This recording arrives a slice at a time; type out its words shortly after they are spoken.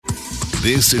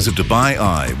This is a Dubai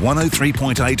Eye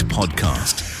 103.8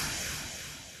 podcast.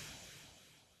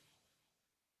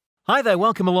 Hi there,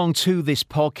 welcome along to this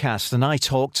podcast, and I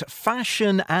talked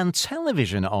fashion and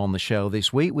television on the show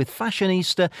this week with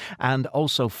fashionista and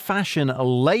also fashion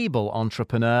label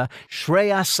entrepreneur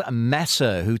Shreyas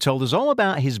Mehta, who told us all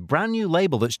about his brand new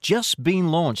label that's just been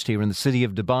launched here in the city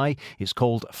of Dubai. It's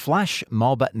called Flash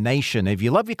Mob Nation. If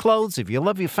you love your clothes, if you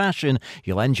love your fashion,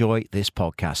 you'll enjoy this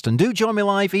podcast. And do join me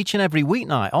live each and every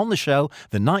weeknight on the show,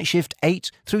 the night shift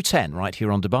 8 through 10, right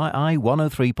here on Dubai Eye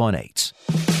 103.8.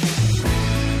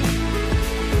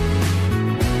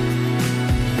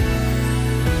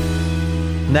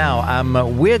 Now,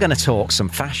 we're going to talk some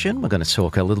fashion. We're going to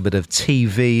talk a little bit of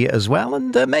TV as well,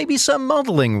 and maybe some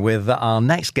modelling with our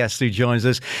next guest who joins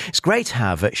us. It's great to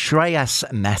have Shreyas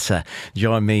Mehta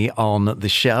join me on the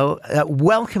show.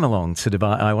 Welcome along to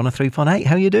Dubai Eye 103.8.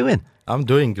 How are you doing? I'm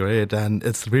doing great, and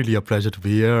it's really a pleasure to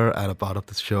be here and a part of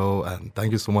this show, and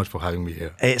thank you so much for having me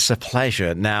here. It's a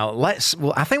pleasure. Now, I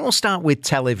think we'll start with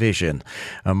television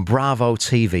and Bravo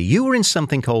TV. You were in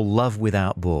something called Love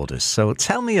Without Borders, so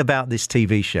tell me about this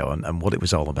TV show and what it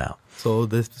was all about. So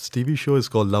this TV show is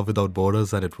called Love Without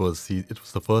Borders, and it was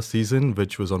the first season,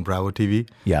 which was on Bravo TV.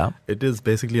 Yeah. It is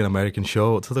basically an American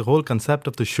show. So the whole concept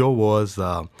of the show was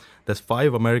there's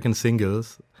 5 American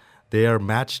singles. They are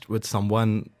matched with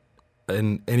someone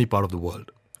in any part of the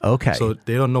world. Okay. So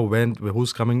they don't know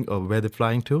who's coming or where they're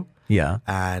flying to. Yeah.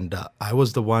 And I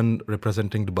was the one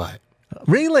representing Dubai.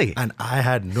 Really? And I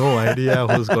had no idea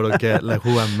who's going to get,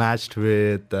 who I'm matched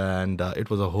with. And it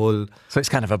was a whole... So it's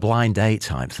kind of a blind date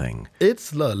type thing.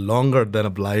 It's longer than a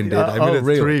blind date. It's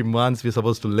really? 3 months we're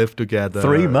supposed to live together.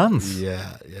 3 months?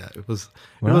 Yeah. It was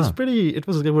Wow. it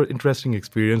was an interesting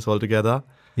experience altogether.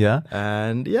 Yeah.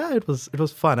 And yeah, it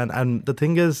was fun. And the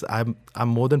thing is, I'm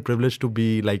more than privileged to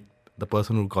be the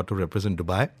person who got to represent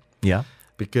Dubai. Yeah.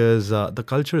 Because the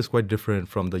culture is quite different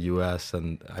from the US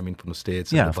and from the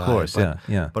States. Yeah, and Dubai. of course.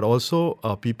 Yeah. But also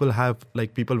people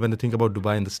when they think about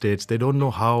Dubai in the States, they don't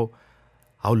know how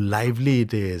lively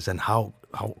it is and how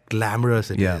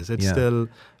glamorous it is. It's still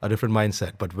a different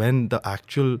mindset. But when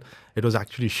it was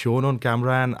actually shown on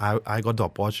camera, and I got the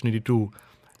opportunity to.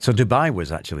 So Dubai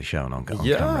was actually shown on camera.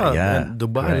 Yeah, and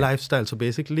Dubai Great. lifestyle. So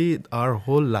basically, our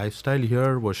whole lifestyle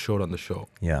here was shown on the show.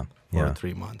 Yeah. For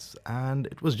 3 months, and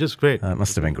it was just great. It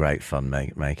must have been great fun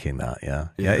making that. Yeah.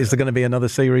 Is there going to be another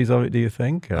series of it? Do you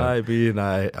think? I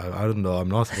don't know. I'm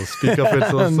not supposed to speak of it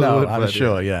so soon. No, I'm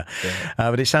sure. Yeah.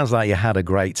 But it sounds like you had a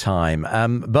great time.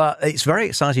 But it's very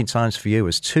exciting times for you.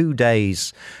 As 2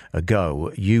 days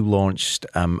ago, you launched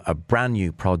a brand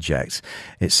new project.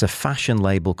 It's a fashion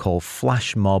label called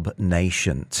Flash Mob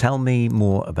Nation. Tell me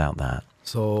more about that.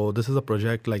 So this is a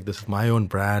project, this is my own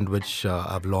brand, which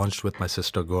I've launched with my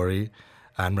sister Gauri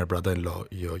and my brother-in-law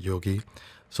Yogi.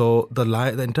 So the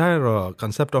entire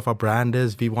concept of our brand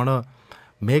is we want to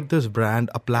make this brand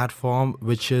a platform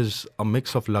which is a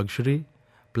mix of luxury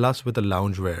plus with a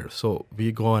loungewear. So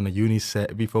we go on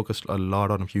we focused a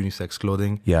lot on unisex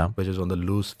clothing, which is on the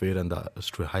loose fit and the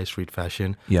high street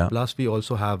fashion. Yeah. Plus we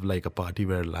also have a party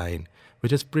wear line,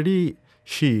 which is pretty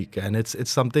chic, and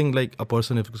it's something a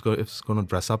person if it's going to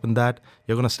dress up in that,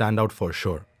 you're going to stand out for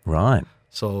sure. Right.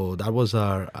 So that was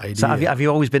our idea. So have you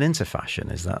always been into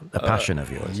fashion? Is that a passion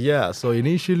of yours? Yeah. So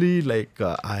initially,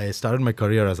 I started my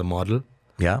career as a model.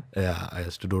 Yeah. Yeah. I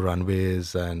used to do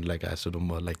runways and I used to do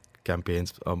more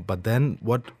campaigns. But then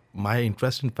my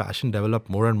interest in fashion developed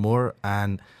more and more.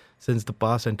 And since the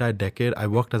past entire decade, I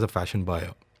worked as a fashion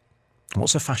buyer.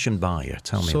 What's a fashion buyer?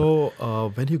 Tell me. So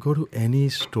when you go to any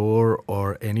store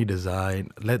or any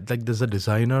design, there's a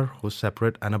designer who's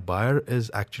separate, and a buyer is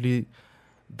actually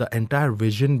the entire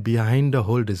vision behind the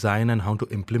whole design and how to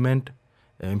implement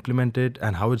it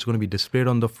and how it's going to be displayed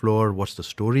on the floor, what's the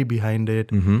story behind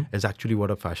it, is actually what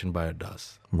a fashion buyer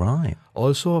does. Right.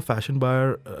 Also, a fashion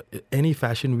buyer, any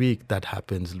fashion week that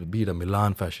happens, be it a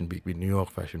Milan Fashion Week, be it New York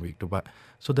Fashion Week, Dubai.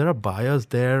 So there are buyers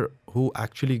there who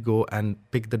actually go and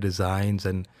pick the designs,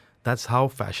 and that's how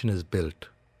fashion is built.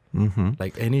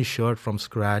 Any shirt from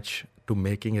scratch to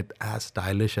making it as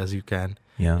stylish as you can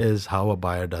is how a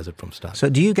buyer does it from start. So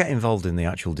do you get involved in the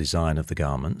actual design of the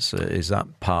garments? Is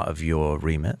that part of your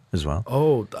remit as well?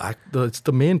 Oh, it's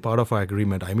the main part of our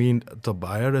agreement. The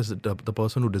buyer is the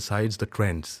person who decides the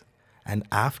trends. And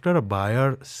after a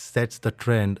buyer sets the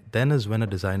trend, then is when a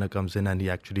designer comes in and he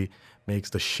actually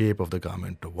makes the shape of the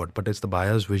garment or what. But it's the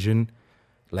buyer's vision,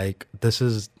 this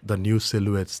is the new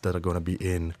silhouettes that are going to be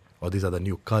in, or these are the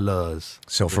new colors.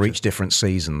 So for each different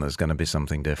season, there's going to be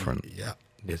something different. Yeah.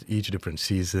 There's each different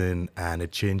season, and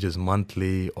it changes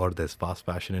monthly, or there's fast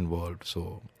fashion involved.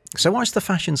 So So what's the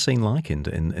fashion scene like in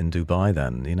Dubai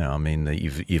then? You know, I mean,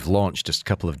 you've launched just a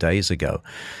couple of days ago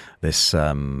this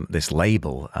this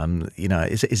label. You know,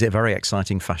 is it a very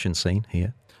exciting fashion scene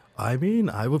here? I mean,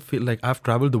 I would feel like I've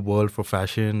traveled the world for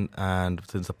fashion, and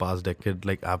since the past decade,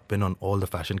 like I've been on all the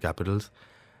fashion capitals.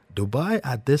 Dubai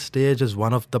at this stage is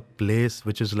one of the place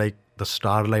which is like the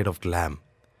starlight of glam.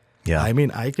 Yeah. I mean,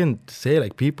 I can say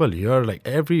like people here, like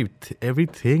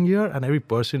everything here and every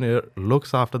person here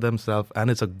looks after themselves, and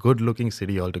it's a good-looking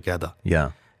city altogether.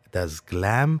 Yeah. There's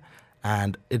glam,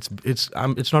 and it's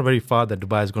not very far that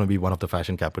Dubai is going to be one of the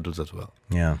fashion capitals as well.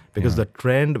 Yeah. Because the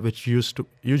trend, which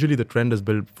usually the trend is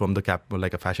built from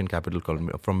like a fashion capital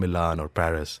called from Milan or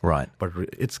Paris. Right. But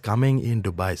it's coming in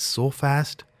Dubai so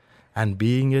fast, and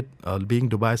being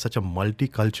Dubai such a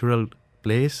multicultural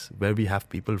place where we have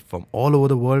people from all over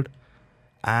the world,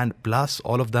 and plus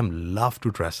all of them love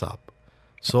to dress up.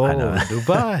 So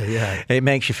Dubai, yeah. It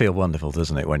makes you feel wonderful,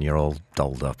 doesn't it, when you're all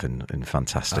dolled up in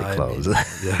fantastic clothes?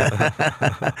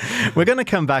 Yeah. We're going to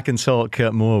come back and talk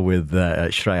more with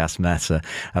Shreyas Mehta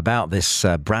about this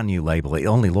brand new label. It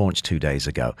only launched 2 days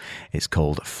ago. It's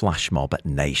called Flash Mob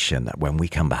Nation when we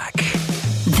come back.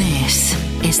 This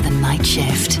is The Night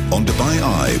Shift. On Dubai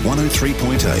Eye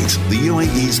 103.8, the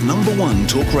UAE's #1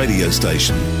 talk radio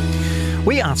station.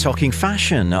 We are talking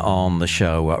fashion on the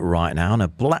show right now, and a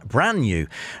brand new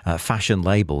fashion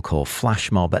label called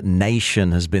Flash Mob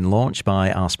Nation has been launched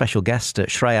by our special guest,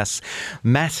 Shreyas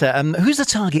Mehta. Who's the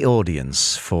target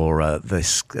audience for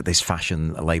this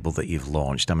fashion label that you've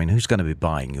launched? I mean, who's going to be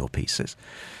buying your pieces?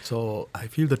 So I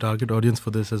feel the target audience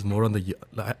for this is more on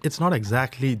it's not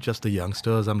exactly just the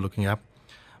youngsters I'm looking at,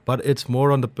 but it's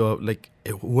more on the like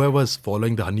whoever's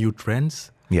following the new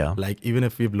trends. Yeah. Like even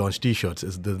if we've launched T-shirts,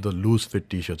 it's the loose fit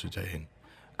T-shirts which are in.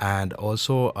 And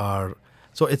also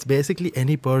so it's basically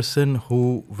any person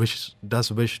who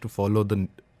does wish to follow the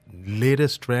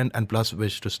latest trend and plus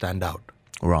wish to stand out.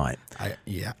 Right.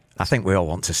 I think we all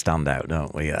want to stand out,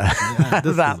 don't we?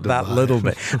 That little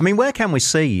bit. I mean, where can we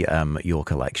see your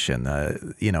collection?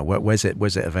 You know, where's it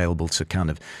available to kind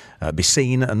of be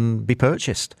seen and be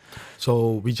purchased?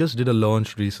 So we just did a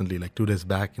launch recently, like 2 days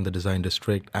back in the Design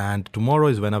District, and tomorrow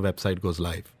is when our website goes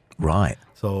live. Right.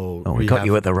 So we got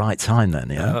you at the right time then,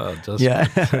 yeah?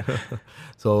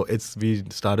 So we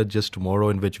started just tomorrow,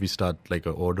 in which we start like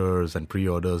orders and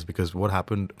pre-orders, because what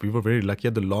happened, we were very lucky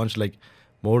at the launch, like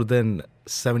more than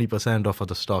 70% of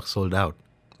the stock sold out.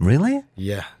 Really?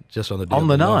 Yeah, just on the day on of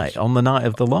the launch. night, on the night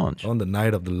of the launch. On the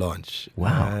night of the launch.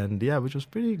 Wow. And yeah, which was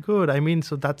pretty good. I mean,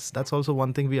 so that's also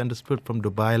one thing we understood from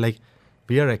Dubai. Like,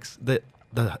 we are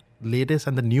the latest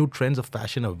and the new trends of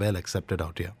fashion are well accepted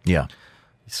out here. Yeah.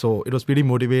 So it was pretty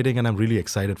motivating, and I'm really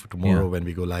excited for tomorrow when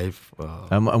we go live.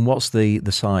 And what's the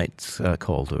site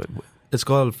called? It's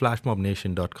called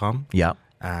flashmobnation.com. Yeah.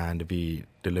 And we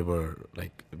deliver,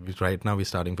 right now we're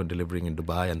starting from delivering in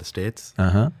Dubai and the States.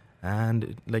 Uh-huh.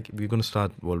 And we're going to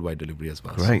start worldwide delivery as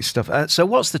well. Great stuff. So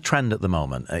what's the trend at the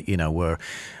moment? We're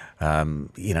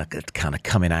kind of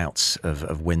coming out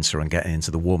of winter and getting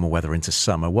into the warmer weather into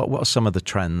summer. What are some of the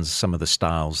trends, some of the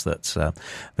styles that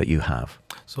you have?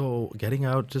 So getting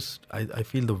out, I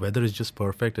feel the weather is just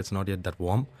perfect. It's not yet that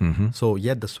warm. Mm-hmm. So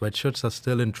the sweatshirts are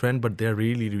still in trend, but they're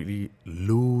really, really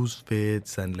loose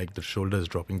fits and the shoulders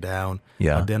dropping down.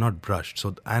 Yeah. But they're not brushed.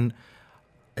 And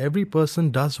every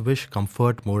person does wish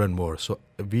comfort more and more. So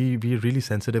we're really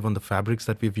sensitive on the fabrics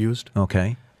that we've used.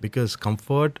 Okay. Because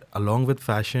comfort, along with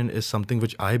fashion, is something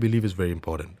which I believe is very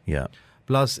important. Yeah.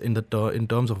 Plus, in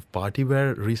terms of party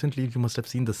wear, recently you must have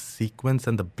seen the sequence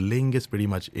and the bling is pretty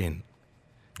much in.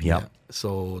 Yeah.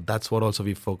 So that's what also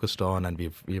we focused on, and we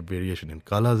have variation in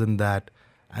colors in that.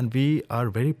 And we are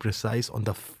very precise on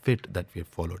the fit that we have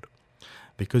followed.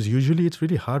 Because usually it's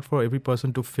really hard for every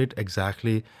person to fit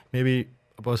exactly. Maybe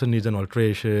a person needs an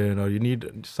alteration, or you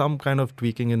need some kind of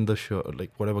tweaking in the shirt,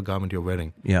 like whatever garment you're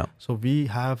wearing. Yeah. So we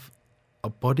have a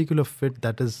particular fit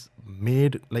that is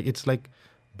made, it's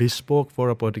bespoke for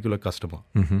a particular customer.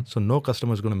 Mm-hmm. So no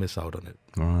customer is going to miss out on it.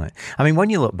 Right. I mean, when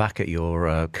you look back at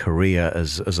your career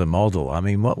as a model, I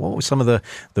mean, what were some of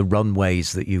the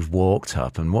runways that you've walked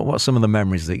up, and what are some of the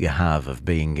memories that you have of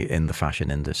being in the fashion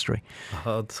industry?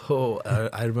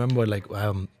 I remember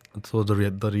so the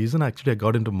reason actually I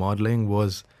got into modeling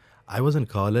was I was in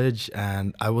college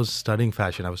and I was studying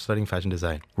fashion. I was studying fashion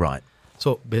design. Right.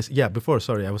 So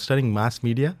I was studying mass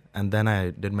media, and then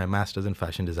I did my master's in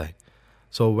fashion design.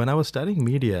 So when I was studying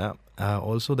media,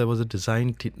 also there was a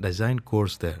design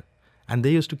course there, and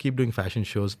they used to keep doing fashion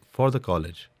shows for the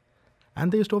college,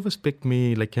 and they used to always pick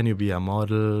me can you be a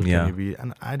model? Yeah. Can you be?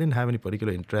 And I didn't have any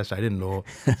particular interest. I didn't know,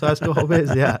 so I used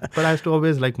to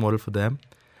always model for them.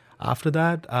 After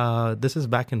that, this is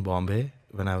back in Bombay,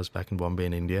 when I was back in Bombay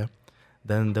in India.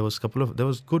 Then there was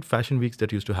good fashion weeks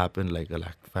that used to happen, like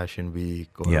a Fashion Week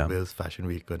or Wills Fashion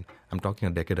Week. And I'm talking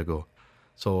a decade ago.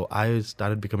 So I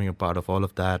started becoming a part of all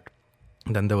of that.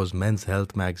 Then there was Men's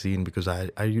Health magazine, because I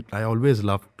always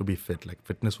loved to be fit. Like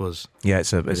fitness was... Yeah,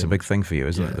 it's a big thing for you,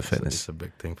 isn't it, the fitness? It's a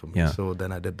big thing for me. Yeah. So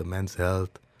then I did the Men's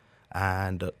Health.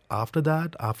 And after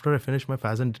that, after I finished my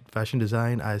fashion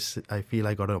design, I feel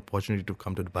I got an opportunity to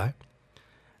come to Dubai.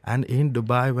 And in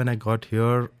Dubai, when I got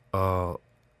here,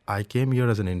 I came here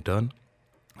as an intern,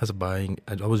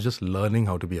 I was just learning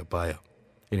how to be a buyer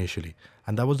initially.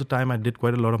 And that was the time I did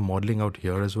quite a lot of modeling out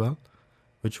here as well,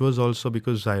 which was also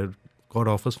because I got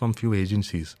offers from few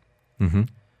agencies. Mm-hmm.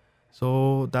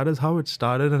 So that is how it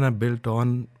started, and I built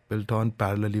on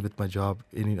parallelly with my job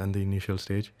on the initial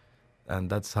stage. And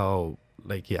that's how,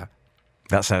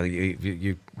 That's how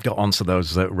you got onto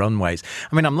those runways.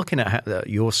 I mean, I'm looking at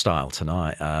your style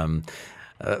tonight.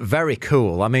 Very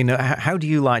cool. I mean, how do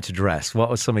you like to dress? What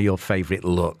are some of your favourite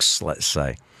looks, let's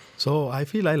say? So I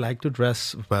feel I like to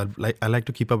dress well. I like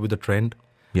to keep up with the trend.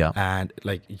 Yeah. And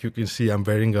you can see, I'm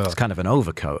wearing It's kind of an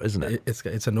overcoat, isn't it?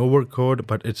 It's an overcoat,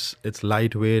 but it's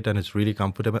lightweight and it's really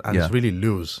comfortable and it's really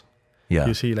loose. Yeah.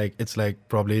 You see, it's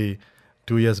probably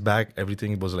 2 years back,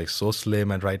 everything was so slim,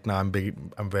 and right now I'm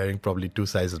wearing probably 2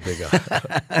 sizes bigger.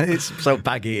 It's so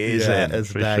baggy, isn't it?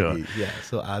 It's baggy. Sure. Yeah.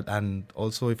 So and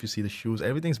also if you see the shoes,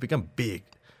 everything's become big.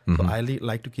 Mm-hmm. So I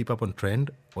like to keep up on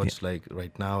trend. What's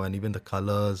right now, and even the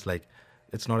colors,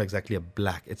 it's not exactly a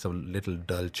black; it's a little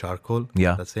dull charcoal.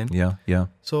 Yeah. That's in. Yeah.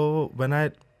 So when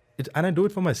I do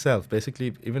it for myself,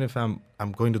 basically, even if I'm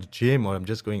going to the gym or I'm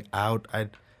just going out, I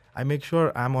make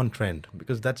sure I'm on trend,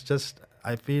 because that's just,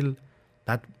 I feel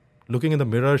that looking in the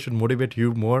mirror should motivate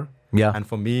you more. Yeah. And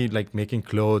for me, making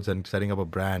clothes and setting up a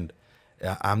brand,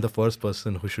 I'm the first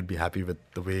person who should be happy with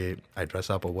the way I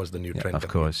dress up or what's the new trend. Of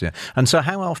course, yeah. And so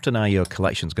how often are your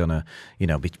collections going to,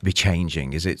 be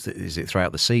changing? Is it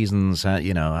throughout the seasons? Are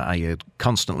you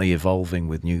constantly evolving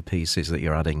with new pieces that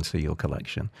you're adding to your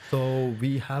collection? So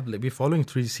we're following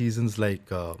 3 seasons,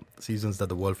 seasons that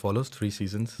the world follows, 3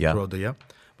 seasons throughout the year.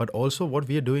 But also what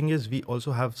we are doing is we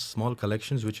also have small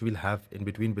collections which we'll have in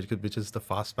between, which is the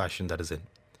fast fashion that is in.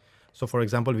 So for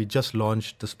example, we just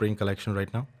launched the spring collection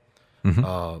right now.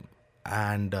 Mm-hmm.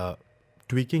 And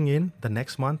tweaking in the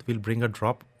next month, we'll bring a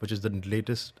drop, which is the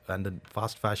latest and the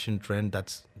fast fashion trend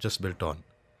that's just built on.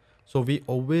 So we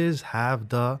always have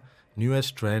the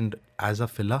newest trend as a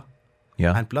filler.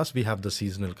 Yeah. And plus we have the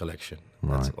seasonal collection.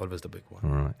 That's always the big one.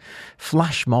 Right.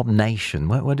 Flash Mob Nation.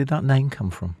 Where did that name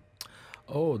come from?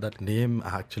 Oh, that name,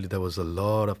 actually, there was a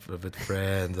lot of, with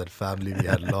friends and family, we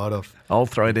had a lot of... all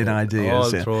thrown in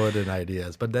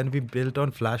ideas. But then we built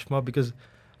on Flash Mob because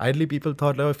ideally people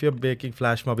thought, if you're making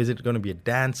Flash Mob, is it going to be a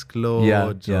dance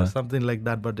clothes or something like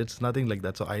that? But it's nothing like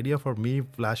that. So idea for me,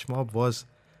 Flash Mob was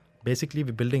basically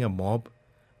we're building a mob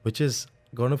which is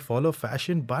going to follow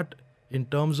fashion, but in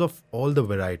terms of all the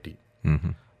variety. Mm-hmm.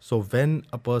 So when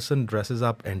a person dresses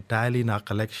up entirely in our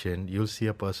collection, you'll see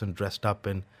a person dressed up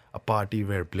in a party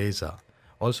wear blazer.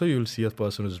 Also, you'll see a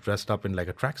person who's dressed up in a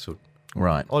tracksuit.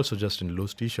 Right. Also just in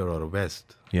loose t-shirt or a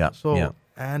vest. Yeah. So,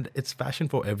 and it's fashion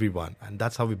for everyone. And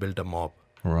that's how we built a mob.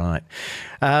 Right.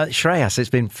 Shreyas,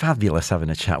 it's been fabulous having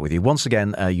a chat with you. Once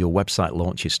again, your website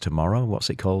launches tomorrow.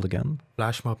 What's it called again?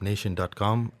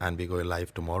 flashmobnation.com, and we go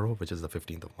live tomorrow, which is the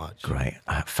 15th of March. Great.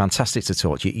 Fantastic to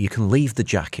talk to you. You can leave the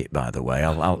jacket, by the way.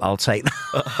 I'll take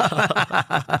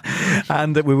that.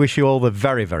 And we wish you all the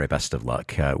very, very best of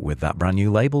luck with that brand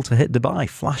new label to hit Dubai,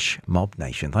 Flash Mob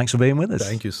Nation. Thanks for being with us.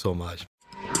 Thank you so much.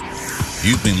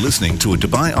 You've been listening to a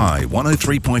Dubai Eye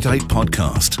 103.8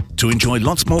 podcast. To enjoy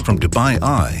lots more from Dubai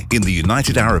Eye in the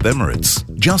United Arab Emirates,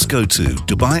 just go to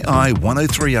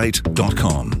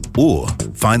DubaiEye1038.com or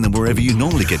find them wherever you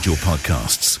normally get your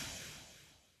podcasts.